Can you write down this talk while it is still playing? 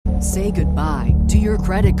Say goodbye to your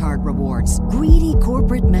credit card rewards. Greedy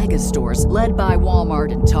corporate mega stores, led by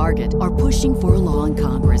Walmart and Target, are pushing for a law in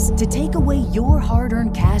Congress to take away your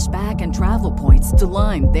hard-earned cash back and travel points to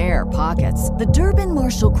line their pockets. The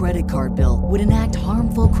Durbin-Marshall credit card bill would enact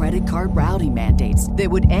harmful credit card routing mandates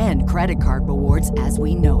that would end credit card rewards as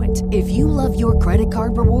we know it. If you love your credit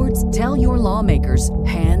card rewards, tell your lawmakers,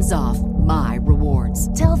 hands off my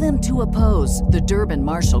rewards. Tell them to oppose the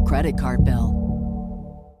Durbin-Marshall credit card bill.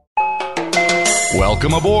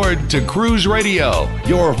 Welcome aboard to Cruise Radio,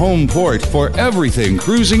 your home port for everything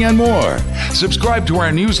cruising and more. Subscribe to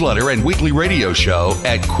our newsletter and weekly radio show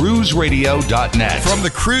at cruiseradio.net. From the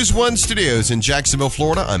Cruise One studios in Jacksonville,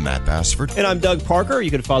 Florida, I'm Matt Bassford. And I'm Doug Parker.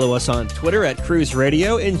 You can follow us on Twitter at Cruise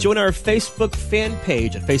Radio and join our Facebook fan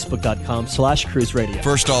page at facebook.com/Cruise Radio.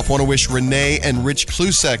 First off, want to wish Renee and Rich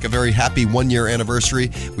Klusek a very happy one-year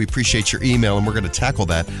anniversary. We appreciate your email, and we're going to tackle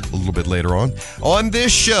that a little bit later on. On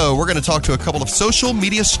this show, we're going to talk to a couple of social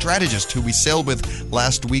media strategists who we sailed with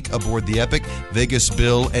last week aboard the Epic, Vegas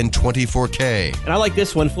Bill, and 24K. And I like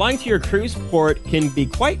this one. Flying to your cruise port can be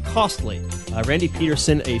quite costly. Randy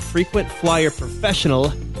Peterson, a frequent flyer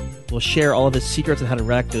professional, will share all of his secrets on how to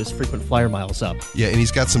rack those frequent flyer miles up. Yeah, and he's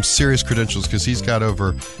got some serious credentials because he's got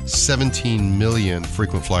over 17 million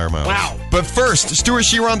frequent flyer miles. Wow. But first, Stuart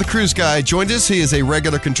Chiron, the cruise guy, joined us. He is a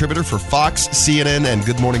regular contributor for Fox, CNN, and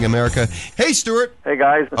Good Morning America. Hey, Stuart. Hey,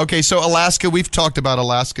 guys. Okay, so Alaska, we've talked about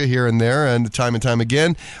Alaska here and there and time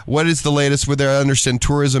again. What is the latest with there? I understand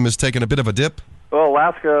tourism has taken a bit of a dip. Well,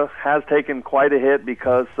 Alaska has taken quite a hit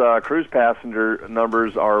because cruise passenger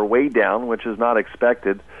numbers are way down, which is not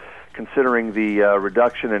expected, considering the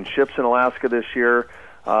reduction in ships in Alaska this year.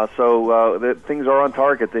 So things are on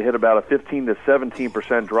target to hit about a 15 to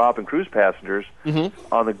 17% drop in cruise passengers.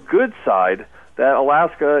 Mm-hmm. On the good side, that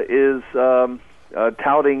Alaska is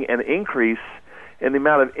touting an increase in the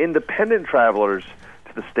amount of independent travelers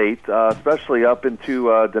to the state, especially up into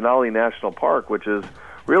Denali National Park, which is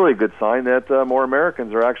really a good sign that more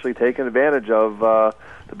Americans are actually taking advantage of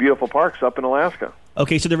the beautiful parks up in Alaska.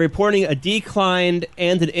 Okay, so they're reporting a decline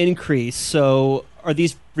and an increase. So are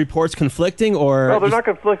these reports conflicting, or? No, they're not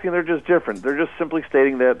conflicting. They're just different. They're just simply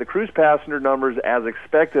stating that the cruise passenger numbers, as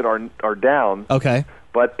expected, are down. Okay.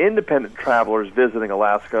 But independent travelers visiting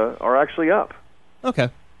Alaska are actually up. Okay.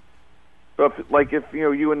 So if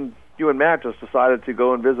you and Matt just decided to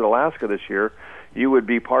go and visit Alaska this year, you would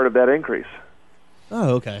be part of that increase.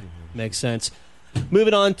 Oh, okay. Makes sense.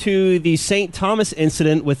 Moving on to the St. Thomas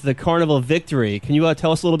incident with the Carnival Victory. Can you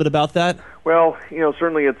tell us a little bit about that? Well,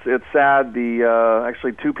 certainly it's sad.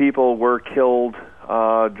 Actually, 2 people were killed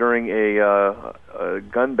during a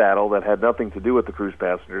gun battle that had nothing to do with the cruise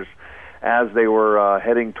passengers as they were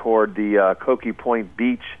heading toward the Cokie Point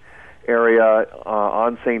Beach area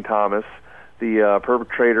on St. Thomas. The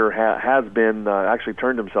perpetrator has been actually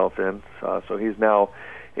turned himself in, so he's now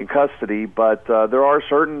in custody, but there are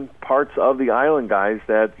certain parts of the island, guys,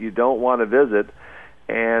 that you don't want to visit,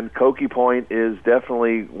 and Cokie Point is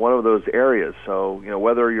definitely one of those areas. So,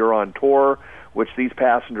 whether you're on tour, which these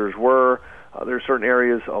passengers were, there are certain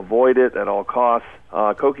areas, avoid it at all costs.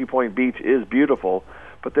 Cokie Point Beach is beautiful,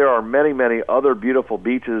 but there are many, many other beautiful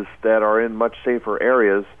beaches that are in much safer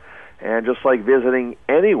areas, and just like visiting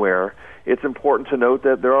anywhere, it's important to note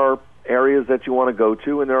that there are areas that you want to go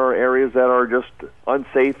to, and there are areas that are just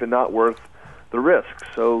unsafe and not worth the risk.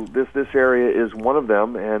 So this area is one of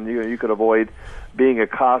them, and you could avoid being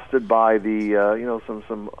accosted by the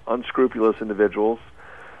some unscrupulous individuals.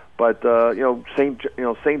 But St.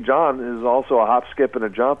 John is also a hop, skip, and a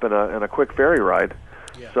jump and a quick ferry ride.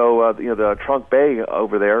 Yeah. So the Trunk Bay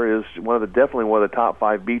over there is definitely one of the top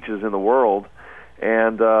 5 beaches in the world,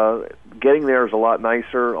 and getting there is a lot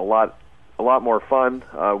nicer, a lot more fun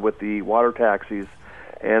with the water taxis,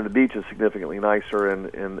 and the beach is significantly nicer, and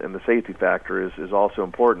the safety factor is also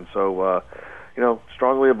important. So,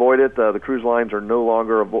 strongly avoid it. The cruise lines are no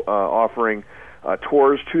longer offering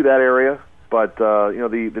tours to that area, but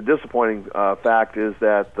the disappointing fact is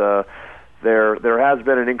that there has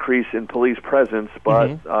been an increase in police presence,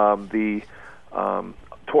 but the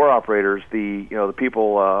tour operators, the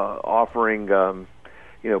people offering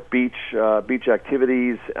beach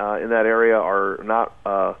activities in that area are not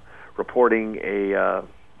reporting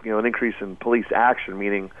an increase in police action,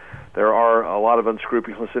 meaning there are a lot of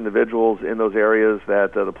unscrupulous individuals in those areas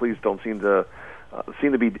that the police don't seem to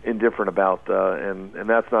be indifferent about, and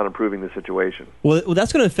that's not improving the situation. Well,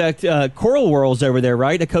 that's going to affect Coral World's over there,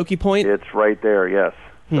 right, at Cokie Point? It's right there, yes.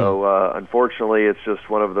 So unfortunately, it's just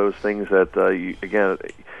one of those things that,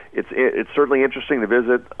 it's certainly interesting to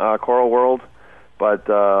visit Coral World, but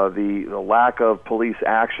the lack of police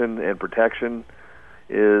action and protection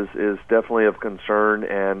is definitely of concern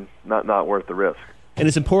and not worth the risk. And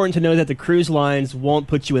it's important to know that the cruise lines won't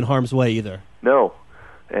put you in harm's way either. No,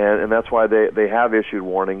 and that's why they have issued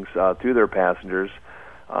warnings to their passengers.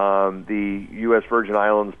 The U.S. Virgin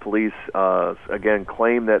Islands police, again,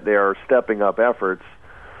 claim that they are stepping up efforts,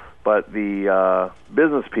 but the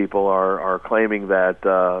business people are claiming that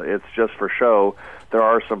it's just for show. There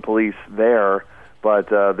are some police there, but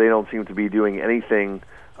they don't seem to be doing anything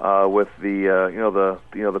with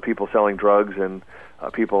the people selling drugs and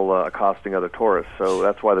people accosting other tourists. So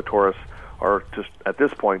that's why the tourists are just at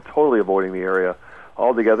this point totally avoiding the area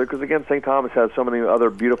altogether, because again, St. Thomas has so many other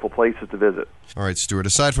beautiful places to visit. All right, Stuart,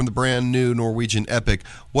 aside from the brand new Norwegian Epic,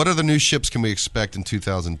 what other new ships can we expect in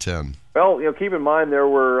 2010? Well, keep in mind there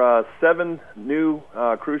were 7 new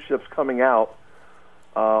cruise ships coming out.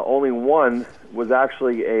 Only one was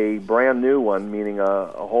actually a brand new one, meaning a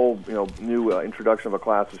whole new introduction of a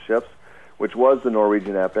class of ships, which was the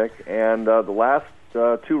Norwegian Epic. And the last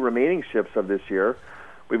 2 remaining ships of this year,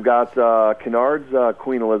 we've got Cunard's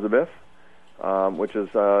Queen Elizabeth, which is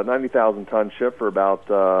a 90,000-ton ship for about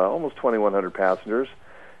almost 2,100 passengers.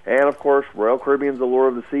 And, of course, Royal Caribbean's Allure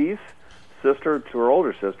of the Seas, sister to her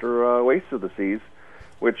older sister, Oasis of the Seas,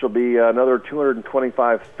 which will be another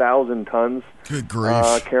 225,000 tons, good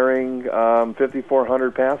grief, carrying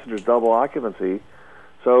 5,400 passengers, double occupancy.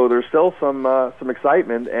 So there's still some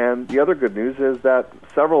excitement. And the other good news is that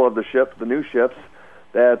several of the new ships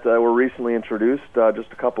that were recently introduced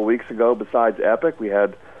just a couple weeks ago, besides Epic, we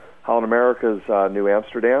had Holland America's New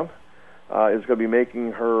Amsterdam is going to be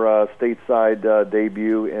making her stateside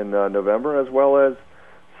debut in November, as well as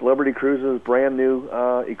Celebrity Cruises' brand new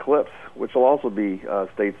Eclipse, which will also be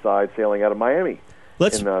stateside, sailing out of Miami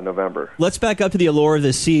in November. Let's back up to the Allure of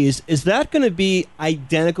the Seas. Is that going to be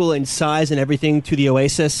identical in size and everything to the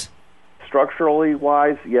Oasis? Structurally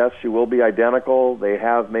wise, yes, she will be identical. They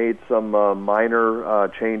have made some minor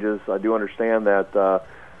changes. I do understand that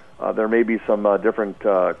there may be some different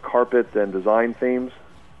carpet and design themes,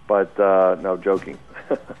 but no, joking.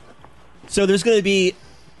 So there's going to be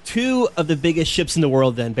 2 of the biggest ships in the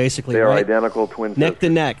world then, basically, They are right? identical twin Neck sisters. to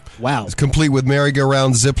neck. Wow. It's complete with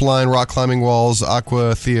merry-go-round, zip line, rock climbing walls,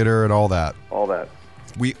 aqua theater, and all that. All that.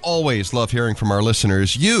 We always love hearing from our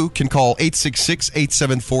listeners. You can call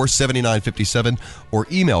 866-874-7957 or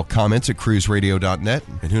email comments at cruiseradio.net.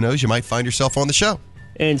 And who knows, you might find yourself on the show.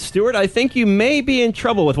 And Stuart, I think you may be in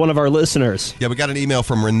trouble with one of our listeners. Yeah, we got an email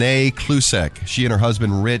from Renee Klusek. She and her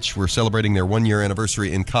husband Rich were celebrating their 1-year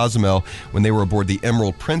anniversary in Cozumel when they were aboard the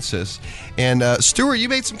Emerald Princess. And Stuart, you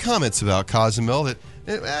made some comments about Cozumel that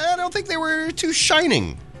I don't think they were too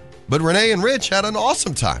shining. But Renee and Rich had an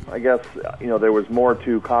awesome time. I guess, there was more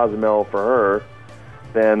to Cozumel for her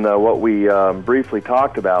than what we briefly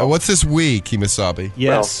talked about. Oh, what's this we, Kimasabi?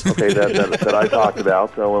 Yes. Well, okay, that I talked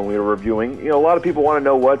about when we were reviewing. A lot of people want to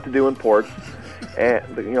know what to do in ports. And,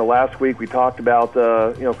 last week we talked about,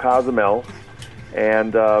 Cozumel.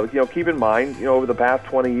 And, keep in mind, over the past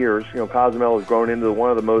 20 years, Cozumel has grown into one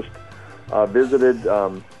of the most visited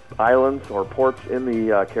islands or ports in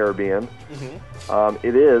the Caribbean. Mm-hmm.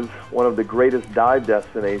 It is one of the greatest dive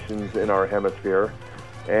destinations in our hemisphere.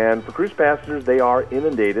 And for cruise passengers, they are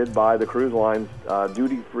inundated by the cruise line's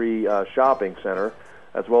duty-free shopping center,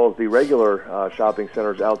 as well as the regular shopping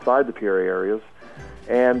centers outside the pier areas.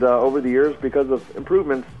 And over the years, because of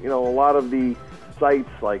improvements, a lot of the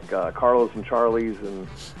sites like Carlos and Charlie's, and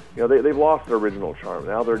they've lost their original charm.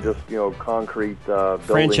 Now they're just concrete buildings.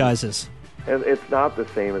 Franchises. And it's not the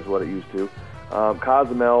same as what it used to.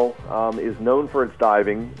 Cozumel is known for its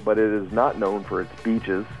diving, but it is not known for its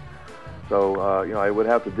beaches. So, I would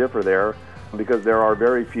have to differ there because there are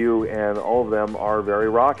very few, and all of them are very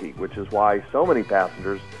rocky, which is why so many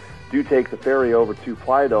passengers do take the ferry over to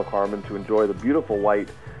Playa del Carmen to enjoy the beautiful white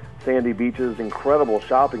sandy beaches, incredible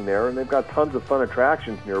shopping there, and they've got tons of fun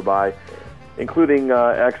attractions nearby, including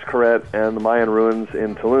Xcaret and the Mayan ruins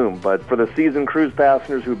in Tulum. But for the seasoned cruise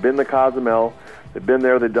passengers who've been to Cozumel, they've been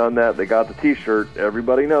there, they've done that, they got the T-shirt,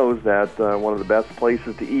 everybody knows that one of the best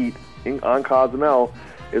places to eat on Cozumel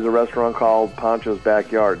is a restaurant called Pancho's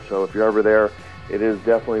Backyard. So if you're ever there, it is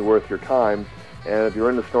definitely worth your time. And if you're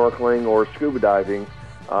into snorkeling or scuba diving,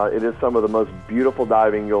 it is some of the most beautiful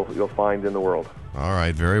diving you'll find in the world. All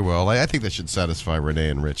right, very well. I think that should satisfy Renee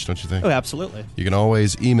and Rich, don't you think? Oh, absolutely. You can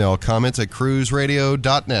always email comments at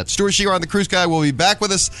cruiseradio.net. Stuart Shearer on The Cruise Guy will be back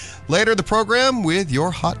with us later in the program with your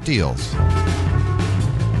hot deals.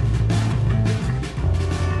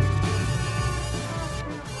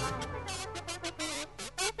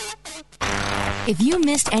 If you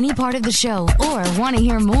missed any part of the show or want to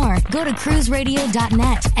hear more, go to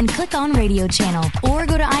cruiseradio.net and click on Radio Channel, or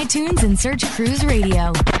go to iTunes and search Cruise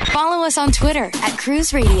Radio. Follow us on Twitter at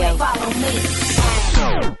Cruise Radio. Follow me.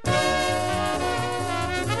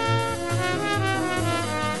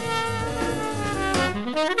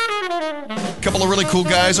 A couple of really cool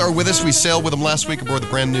guys are with us. We sailed with them last week aboard the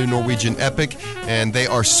brand new Norwegian Epic, and they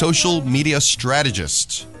are social media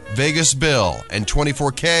strategists. Vegas Bill and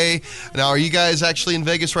 24K. Now, are you guys actually in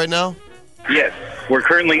Vegas right now? Yes. We're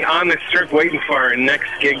currently on the Strip waiting for our next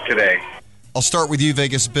gig today. I'll start with you,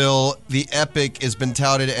 Vegas Bill. The Epic has been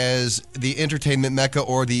touted as the entertainment mecca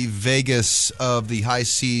or the Vegas of the high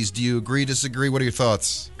seas. Do you agree, disagree? What are your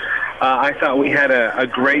thoughts? I thought we had a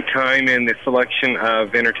great time, and the selection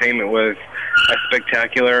of entertainment was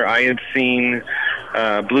spectacular. I had seen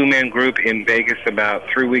Blue Man Group in Vegas about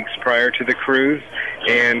 3 weeks prior to the cruise,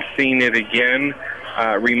 and seeing it again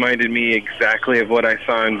reminded me exactly of what I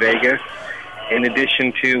saw in Vegas. In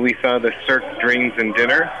addition to, we saw the Cirque Dreams and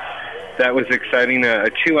Dinner. That was exciting. A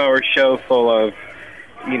 2-hour show full of,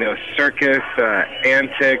 circus,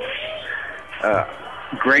 antics,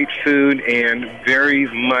 great food, and very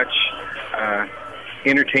much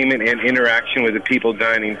entertainment and interaction with the people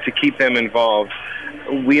dining to keep them involved.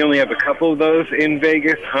 We only have a couple of those in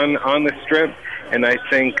Vegas on the Strip, and I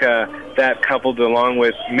think that coupled along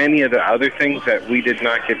with many of the other things that we did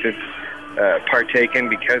not get to partake in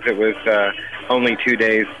because it was only 2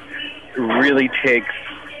 days really takes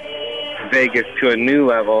Vegas to a new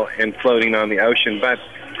level and floating on the ocean. But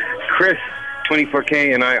Chris,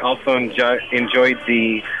 24K, and I also enjoyed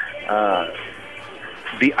the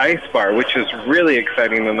ice bar, which was really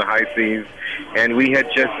exciting on the high seas. And we had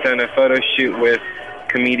just done a photo shoot with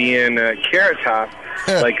comedian Carrot Top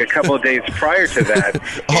like a couple of days prior to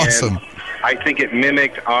that. Awesome. And I think it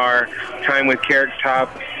mimicked our time with Carrot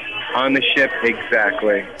Top on the ship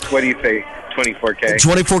exactly. What do you say, 24K?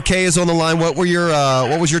 24K is on the line. What was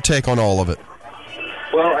your take on all of it?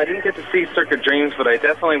 Well, I didn't get to see Cirque of Dreams, but I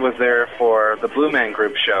definitely was there for the Blue Man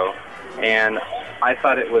Group show, and I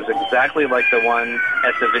thought it was exactly like the one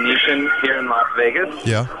at the Venetian here in Las Vegas.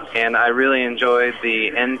 Yeah. And I really enjoyed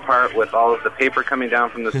the end part with all of the paper coming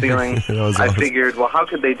down from the ceiling. Awesome. I figured, well, how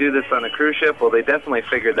could they do this on a cruise ship? Well, they definitely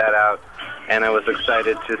figured that out, and I was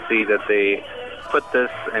excited to see that they put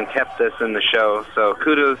this and kept this in the show. So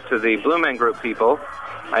kudos to the Blue Man Group people.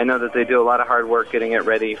 I know that they do a lot of hard work getting it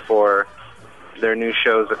ready for their new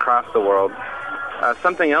shows across the world.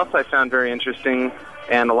 Something else I found very interesting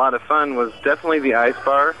and a lot of fun was definitely the ice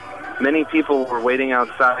bar. Many people were waiting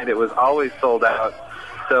outside. It was always sold out.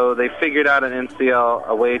 So they figured out at NCL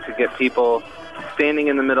a way to get people standing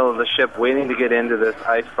in the middle of the ship waiting to get into this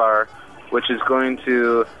ice bar, which is going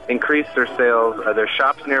to increase their sales. Their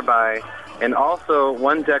shops nearby. And also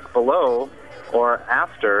one deck below or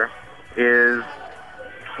after is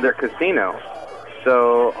their casino.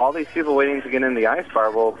 So all these people waiting to get in the ice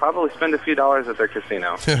bar will probably spend a few dollars at their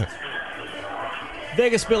casino.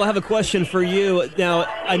 Vegas Bill, I have a question for you. Now,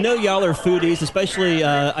 I know y'all are foodies, especially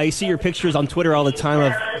I see your pictures on Twitter all the time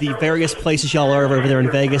of the various places y'all are over there in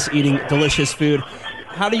Vegas eating delicious food.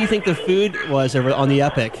 How do you think the food was over on the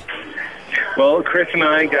Epic? Well, Chris and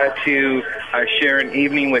I got to share an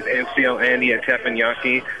evening with NCL Andy at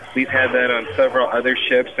Teppanyaki. We've had that on several other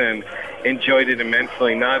ships and enjoyed it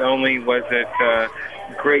immensely. Not only was it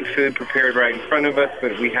great food prepared right in front of us,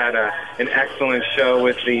 but we had an excellent show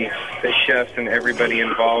with the chefs and everybody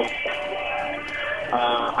involved.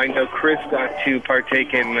 I know Chris got to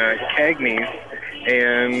partake in Cagney's,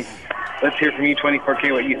 and let's hear from you,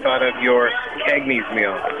 24K, what you thought of your Cagney's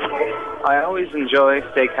meal. I always enjoy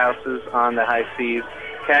steakhouses on the high seas.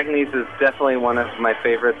 Cagney's is definitely one of my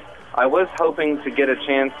favorites. I was hoping to get a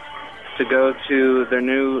chance to go to their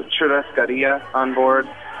new churrascaria on board,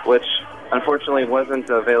 which unfortunately wasn't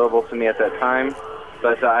available to me at that time.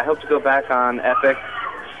 But I hope to go back on Epic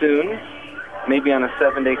soon, maybe on a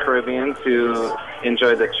 7-day Caribbean, to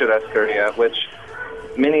enjoy the churrascaria, which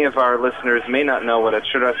many of our listeners may not know what a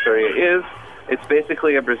churrascaria is. It's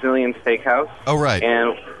basically a Brazilian steakhouse. Oh, right.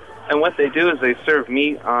 And what they do is they serve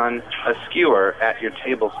meat on a skewer at your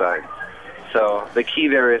table side. So the key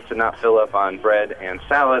there is to not fill up on bread and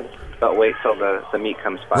salad, but wait till the meat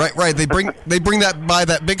comes by. Right. They bring that by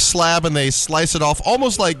that big slab and they slice it off,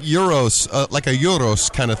 almost like gyros, like a gyros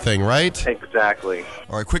kind of thing, right? Exactly.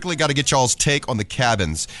 All right, quickly got to get y'all's take on the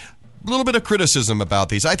cabins. A little bit of criticism about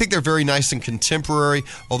these. I think they're very nice and contemporary,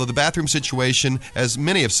 although the bathroom situation, as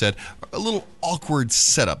many have said, a little awkward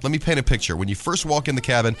setup. Let me paint a picture. When you first walk in the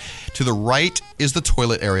cabin, to the right is the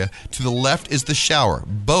toilet area, to the left is the shower.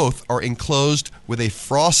 Both are enclosed with a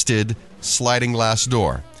frosted sliding glass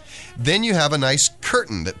door. Then you have a nice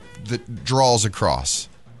curtain that draws across.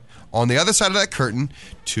 On the other side of that curtain,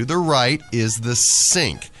 to the right, is the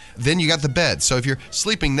sink. Then you got the bed. So if you're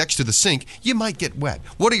sleeping next to the sink, you might get wet.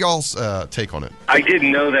 What are y'all's take on it? I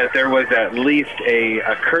didn't know that there was at least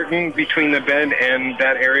a curtain between the bed and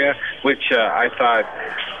that area, which I thought,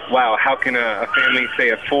 wow, how can a family, say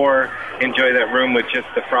of 4, enjoy that room with just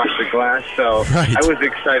the frosted glass? So Right. I was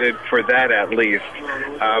excited for that at least.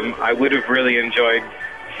 I would have really enjoyed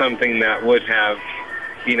something that would have,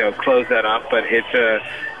 closed that off, but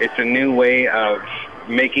it's a new way of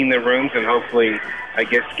making the rooms, and hopefully, I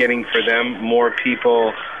guess, getting for them more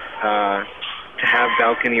people to have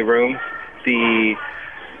balcony rooms. I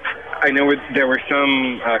know there were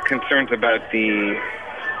some concerns about the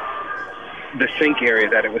sink area,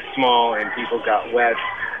 that it was small and people got wet.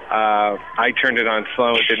 I turned it on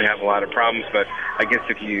slow and didn't have a lot of problems, but I guess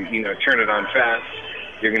if you turn it on fast,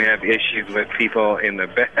 you're going to have issues with people in the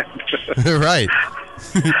bed. Right.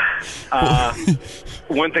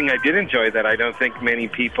 One thing I did enjoy that I don't think many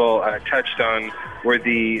people touched on were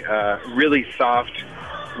the really soft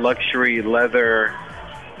luxury leather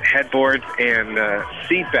headboards and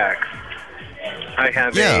seat backs. I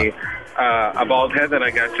have a bald head that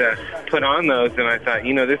I got to put on those, and I thought,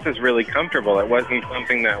 this is really comfortable. It wasn't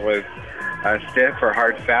something that was stiff or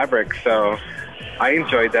hard fabric, so I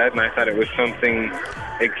enjoyed that, and I thought it was something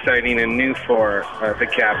exciting and new for the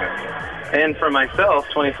cabin. And for myself,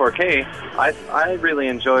 24K, I really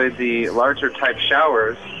enjoyed the larger type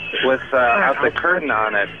showers without the curtain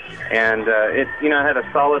on it. And it had a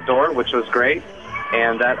solid door, which was great,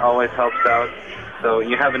 and that always helps out. So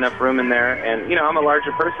you have enough room in there, and I'm a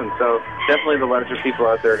larger person, so definitely the larger people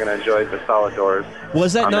out there are going to enjoy the solid doors.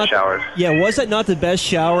 Was that on not the showers? Yeah, was that not the best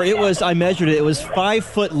shower? It was. I measured it. It was 5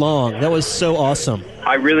 foot long. That was so awesome.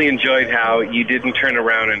 I really enjoyed how you didn't turn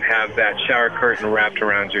around and have that shower curtain wrapped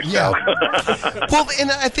around yourself. Yeah. Well, and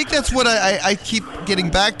I think that's what I keep getting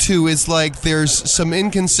back to is like there's some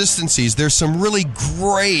inconsistencies. There's some really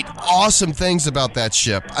great, awesome things about that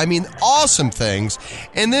ship. I mean, awesome things.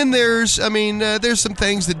 And then there's some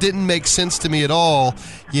things that didn't make sense to me at all.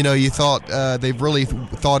 You thought they've really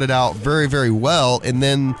thought it out very, very well. And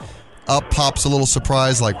then up pops a little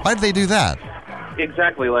surprise like, why did they do that?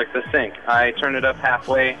 Exactly, like the sink. I turned it up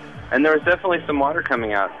halfway, and there was definitely some water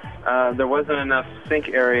coming out. There wasn't enough sink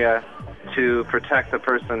area to protect the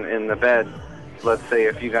person in the bed. Let's say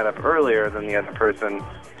if you got up earlier than the other person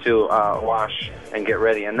to wash and get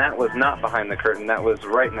ready, and that was not behind the curtain. That was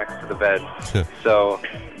right next to the bed. So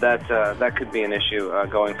that could be an issue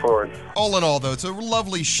going forward. All in all, though, it's a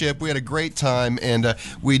lovely ship. We had a great time, and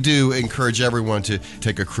we do encourage everyone to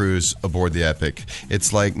take a cruise aboard the Epic.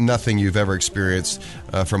 It's like nothing you've ever experienced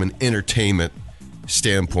from an entertainment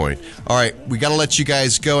standpoint. All right, we got to let you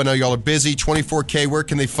guys go. I know y'all are busy. 24K, where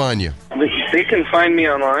can they find you? They can find me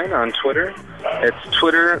online on Twitter. It's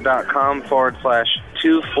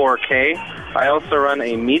twitter.com/24K. I also run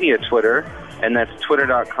a media Twitter, and that's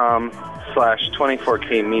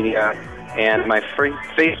twitter.com/24K media. And my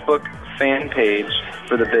Facebook fan page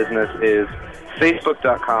for the business is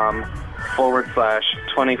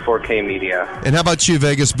facebook.com/24K media. And how about you,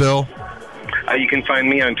 Vegas Bill? You can find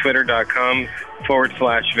me on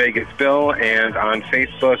twitter.com/Vegas Bill and on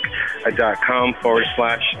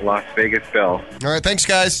facebook.com/Las Vegas Bill. All right, thanks,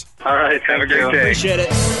 guys. All right, have a great day. Appreciate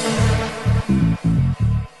it.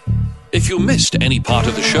 If you missed any part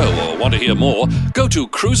of the show or want to hear more, go to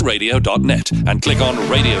cruiseradio.net and click on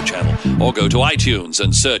Radio Channel, or go to iTunes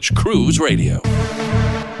and search Cruise Radio.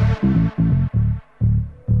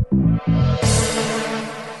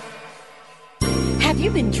 Have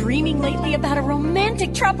you been dreaming lately about a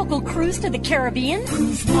romantic tropical cruise to the Caribbean?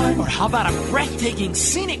 Cruise One. Or how about a breathtaking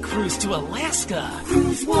scenic cruise to Alaska?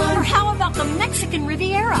 Cruise One. Or how about the Mexican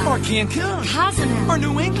Riviera? Or Cancun? Cozumel. Or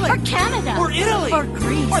New England? Or Canada? Or Italy? Or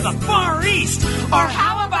Greece? Or the Far East? Or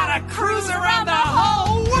how about a cruise around the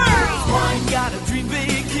whole world? Cruise One. Got a dream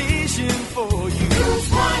vacation for you. Cruise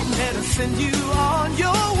One. Let us send you on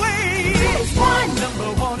your way. Cruise One.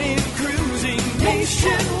 #1 in cruising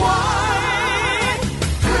nationwide.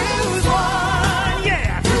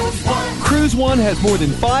 Cruise One has more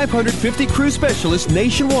than 550 cruise specialists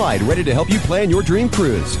nationwide ready to help you plan your dream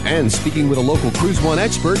cruise. And speaking with a local Cruise One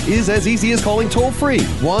expert is as easy as calling toll-free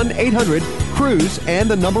 1-800-CRUISE and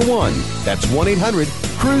the number 1. That's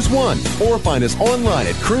 1-800-CRUISE-1. Or find us online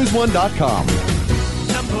at cruise1.com.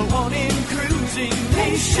 #1 in cruising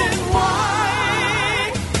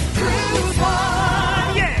nationwide. Cruise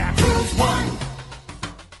One. Yeah. Cruise One.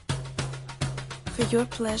 For your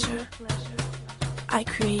pleasure, I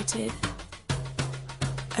created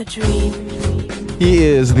a a dream. He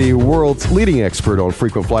is the world's leading expert on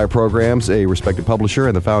frequent flyer programs, a respected publisher,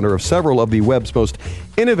 and the founder of several of the web's most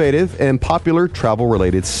innovative and popular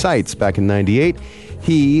travel-related sites. Back in '98,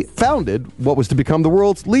 he founded what was to become the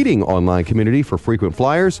world's leading online community for frequent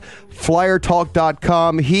flyers,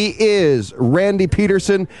 FlyerTalk.com. He is Randy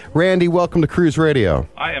Peterson. Randy, welcome to Cruise Radio.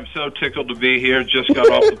 I am so tickled to be here. Just got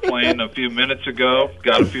off the plane a few minutes ago.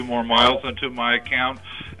 Got a few more miles into my account,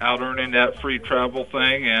 out earning that free travel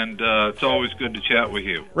thing, and it's always good to chat with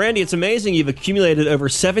you. Randy, it's amazing you've accumulated over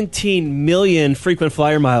 17 million frequent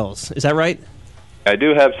flyer miles. Is that right? I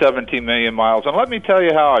do have 17 million miles, and let me tell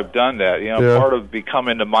you how I've done that. Part of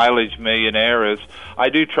becoming the mileage millionaire is I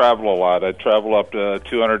do travel a lot. I travel up to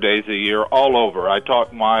 200 days a year all over. I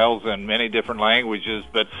talk miles in many different languages,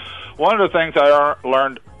 but one of the things I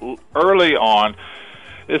learned early on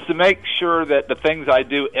is to make sure that the things I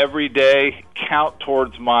do every day count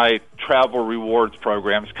towards my travel rewards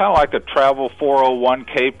program. It's kind of like a travel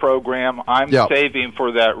 401k program. I'm saving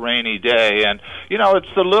for that rainy day. And,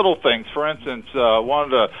 it's the little things. For instance,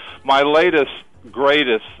 my latest,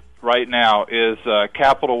 greatest right now is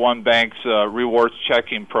Capital One Bank's rewards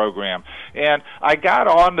checking program. And I got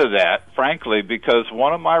onto that, frankly, because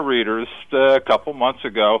one of my readers a couple months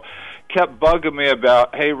ago kept bugging me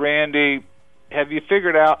about, hey, Randy, have you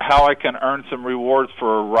figured out how I can earn some rewards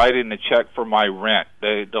for writing a check for my rent?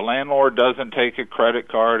 The landlord doesn't take a credit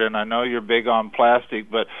card, and I know you're big on plastic,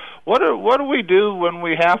 but what do we do when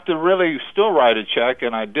we have to really still write a check?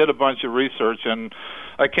 And I did a bunch of research, and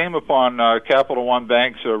I came upon Capital One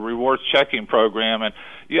Bank's rewards checking program, and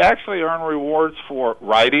you actually earn rewards for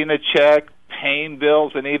writing a check, paying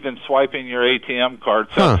bills, and even swiping your ATM card.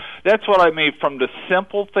 So that's what I mean, from the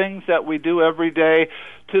simple things that we do every day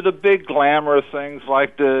to the big glamorous things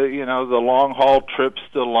like the long haul trips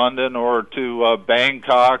to London or to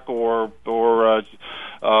Bangkok or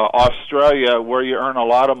Australia, where you earn a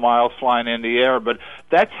lot of miles flying in the air. But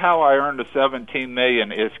that's how I earned the 17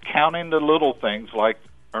 million, is counting the little things like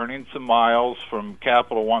earning some miles from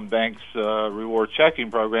Capital One Bank's reward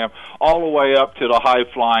checking program, all the way up to the high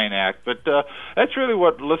flying act. But that's really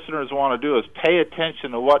what listeners want to do, is pay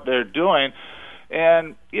attention to what they're doing.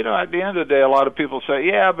 And at the end of the day, a lot of people say,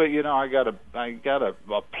 "Yeah, but I gotta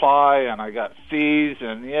apply, and I got fees,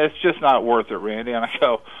 and it's just not worth it, Randy." And I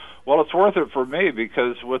go, "Well, it's worth it for me,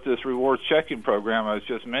 because with this rewards checking program I was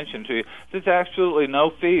just mentioned to you, there's absolutely no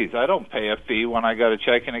fees. I don't pay a fee when I got a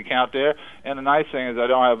checking account there, and the nice thing is I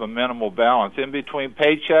don't have a minimal balance. In between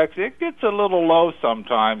paychecks, it gets a little low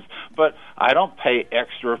sometimes, but I don't pay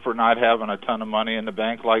extra for not having a ton of money in the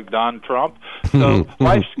bank like Don Trump. So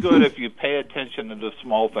life's good if you pay attention to the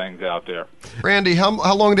small things out there." Randy,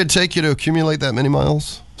 how long did it take you to accumulate that many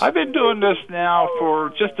miles? I've been doing this now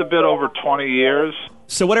for just a bit over 20 years.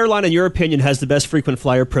 So what airline, in your opinion, has the best frequent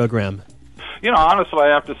flyer program? Honestly, I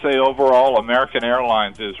have to say overall, American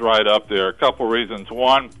Airlines is right up there. A couple reasons.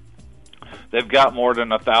 One, they've got more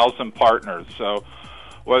than 1,000 partners. So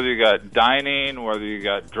whether you got dining, whether you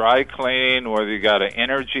got dry cleaning, whether you got an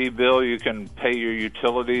energy bill, you can pay your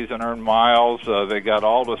utilities and earn miles. They got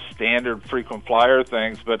all the standard frequent flyer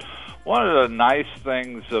things. But one of the nice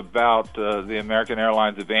things about the American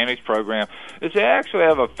Airlines Advantage program is they actually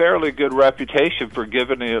have a fairly good reputation for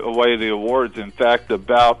giving away the awards. In fact,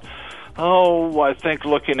 I think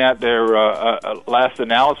looking at their last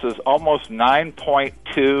analysis, almost 9.2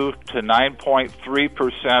 to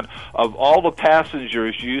 9.3% of all the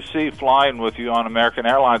passengers you see flying with you on American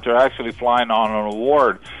Airlines are actually flying on an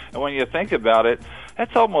award. And when you think about it,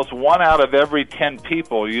 that's almost 1 out of every 10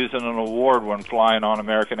 people using an award when flying on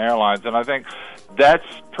American Airlines. And I think that's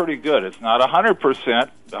pretty good. It's not 100%.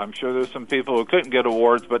 I'm sure there's some people who couldn't get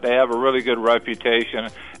awards, but they have a really good reputation.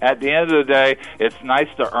 At the end of the day, it's nice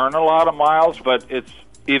to earn a lot of miles, but it's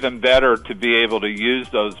even better to be able to use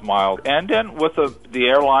those miles. And then with the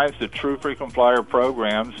airlines, the true frequent flyer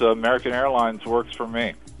programs, American Airlines works for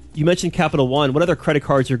me. You mentioned Capital One. What other credit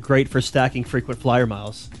cards are great for stacking frequent flyer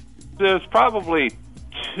miles? There's probably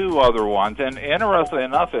two other ones, and interestingly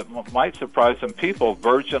enough, it might surprise some people.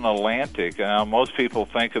 Virgin Atlantic. Most people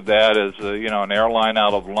think of that as an airline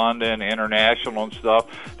out of London, international and stuff.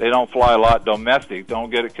 They don't fly a lot domestic. Don't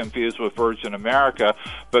get it confused with Virgin America.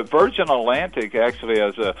 But Virgin Atlantic actually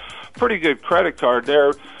has a pretty good credit card.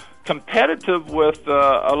 competitive with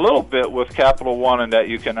a little bit with Capital One in that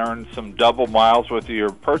you can earn some double miles with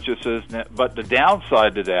your purchases, but the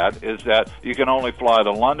downside to that is that you can only fly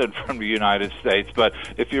to London from the United States. But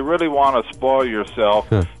if you really want to spoil yourself,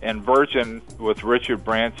 and Virgin, with Richard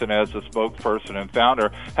Branson as the spokesperson and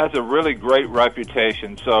founder, has a really great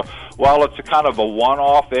reputation. So while it's a kind of a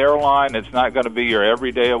one-off airline, it's not going to be your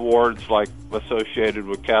everyday awards like associated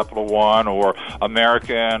with Capital One or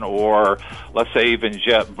American or, let's say, even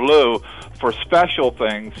JetBlue. For special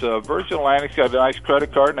things, Virgin Atlantic's got a nice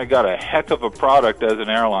credit card, and they got a heck of a product as an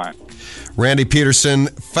airline. Randy Peterson,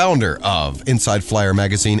 founder of Inside Flyer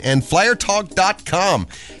Magazine and FlyerTalk.com.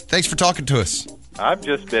 Thanks for talking to us. I've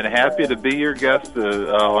just been happy to be your guest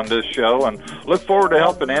on this show, and look forward to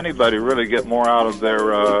helping anybody really get more out of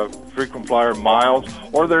their frequent flyer miles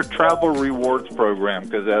or their travel rewards program,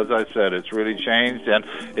 because as I said, it's really changed, and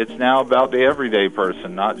it's now about the everyday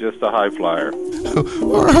person, not just a high flyer.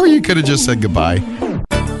 Or you could have just said goodbye.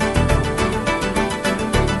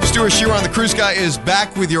 Stuart Shearer on The Cruise Guy is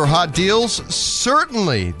back with your hot deals.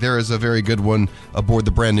 Certainly, there is a very good one aboard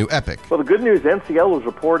the brand new Epic. Well, the good news, NCL is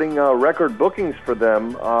reporting record bookings for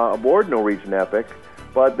them aboard Norwegian Epic,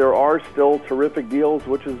 but there are still terrific deals,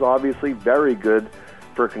 which is obviously very good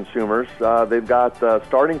for consumers. They've got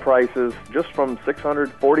starting prices just from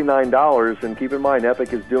 $649, and keep in mind,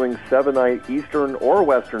 Epic is doing 7-night Eastern or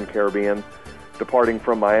Western Caribbean, departing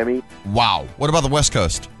from Miami. Wow. What about the West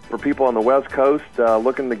Coast? For people on the West Coast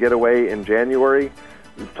looking to get away in January,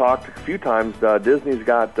 we've talked a few times. Disney's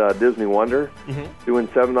got Disney Wonder doing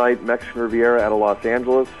 7-night Mexican Riviera out of Los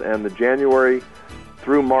Angeles, and the January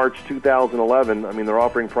through March 2011, I mean, they're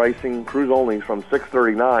offering pricing cruise only from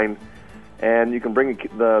 $639, and you can bring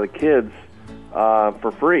the kids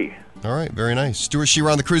for free. All right, very nice. Stuart Shearer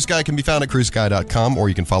on The Cruise Guy can be found at cruiseguy.com, or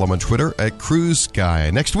you can follow him on Twitter at Cruise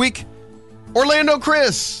Guy. Next week, Orlando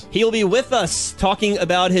Chris. He'll be with us talking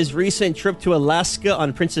about his recent trip to Alaska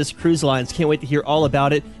on Princess Cruise Lines. Can't wait to hear all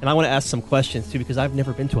about it. And I want to ask some questions, too, because I've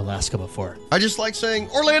never been to Alaska before. I just like saying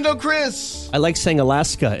Orlando Chris. I like saying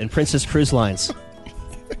Alaska and Princess Cruise Lines.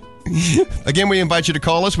 Again, we invite you to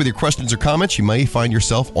call us with your questions or comments. You may find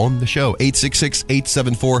yourself on the show.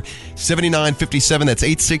 866-874-7957. That's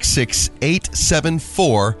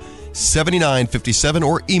 866-874-7957,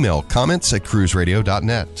 or email comments at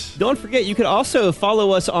cruiseradio.net. Don't forget, you can also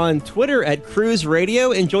follow us on Twitter at Cruise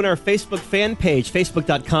Radio and join our Facebook fan page,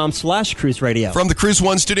 facebook.com/Cruise Radio. From the Cruise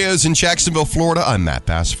One studios in Jacksonville, Florida, I'm Matt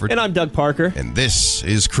Bassford. And I'm Doug Parker. And this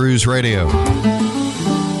is Cruise Radio.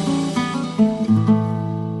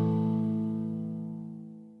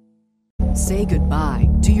 Say goodbye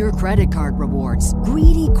to your credit card rewards.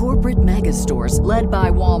 Greedy corporate mega stores, led by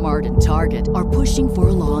Walmart and Target, are pushing for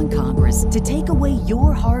a law in Congress to take away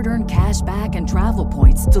your hard-earned cash back and travel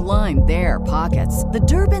points to line their pockets. The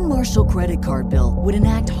Durbin-Marshall credit card bill would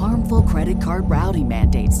enact harmful credit card routing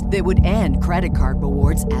mandates that would end credit card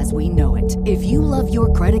rewards as we know it. If you love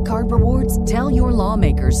your credit card rewards, tell your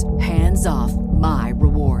lawmakers, hands off my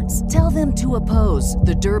rewards. Tell them to oppose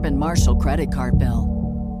the Durbin-Marshall credit card bill.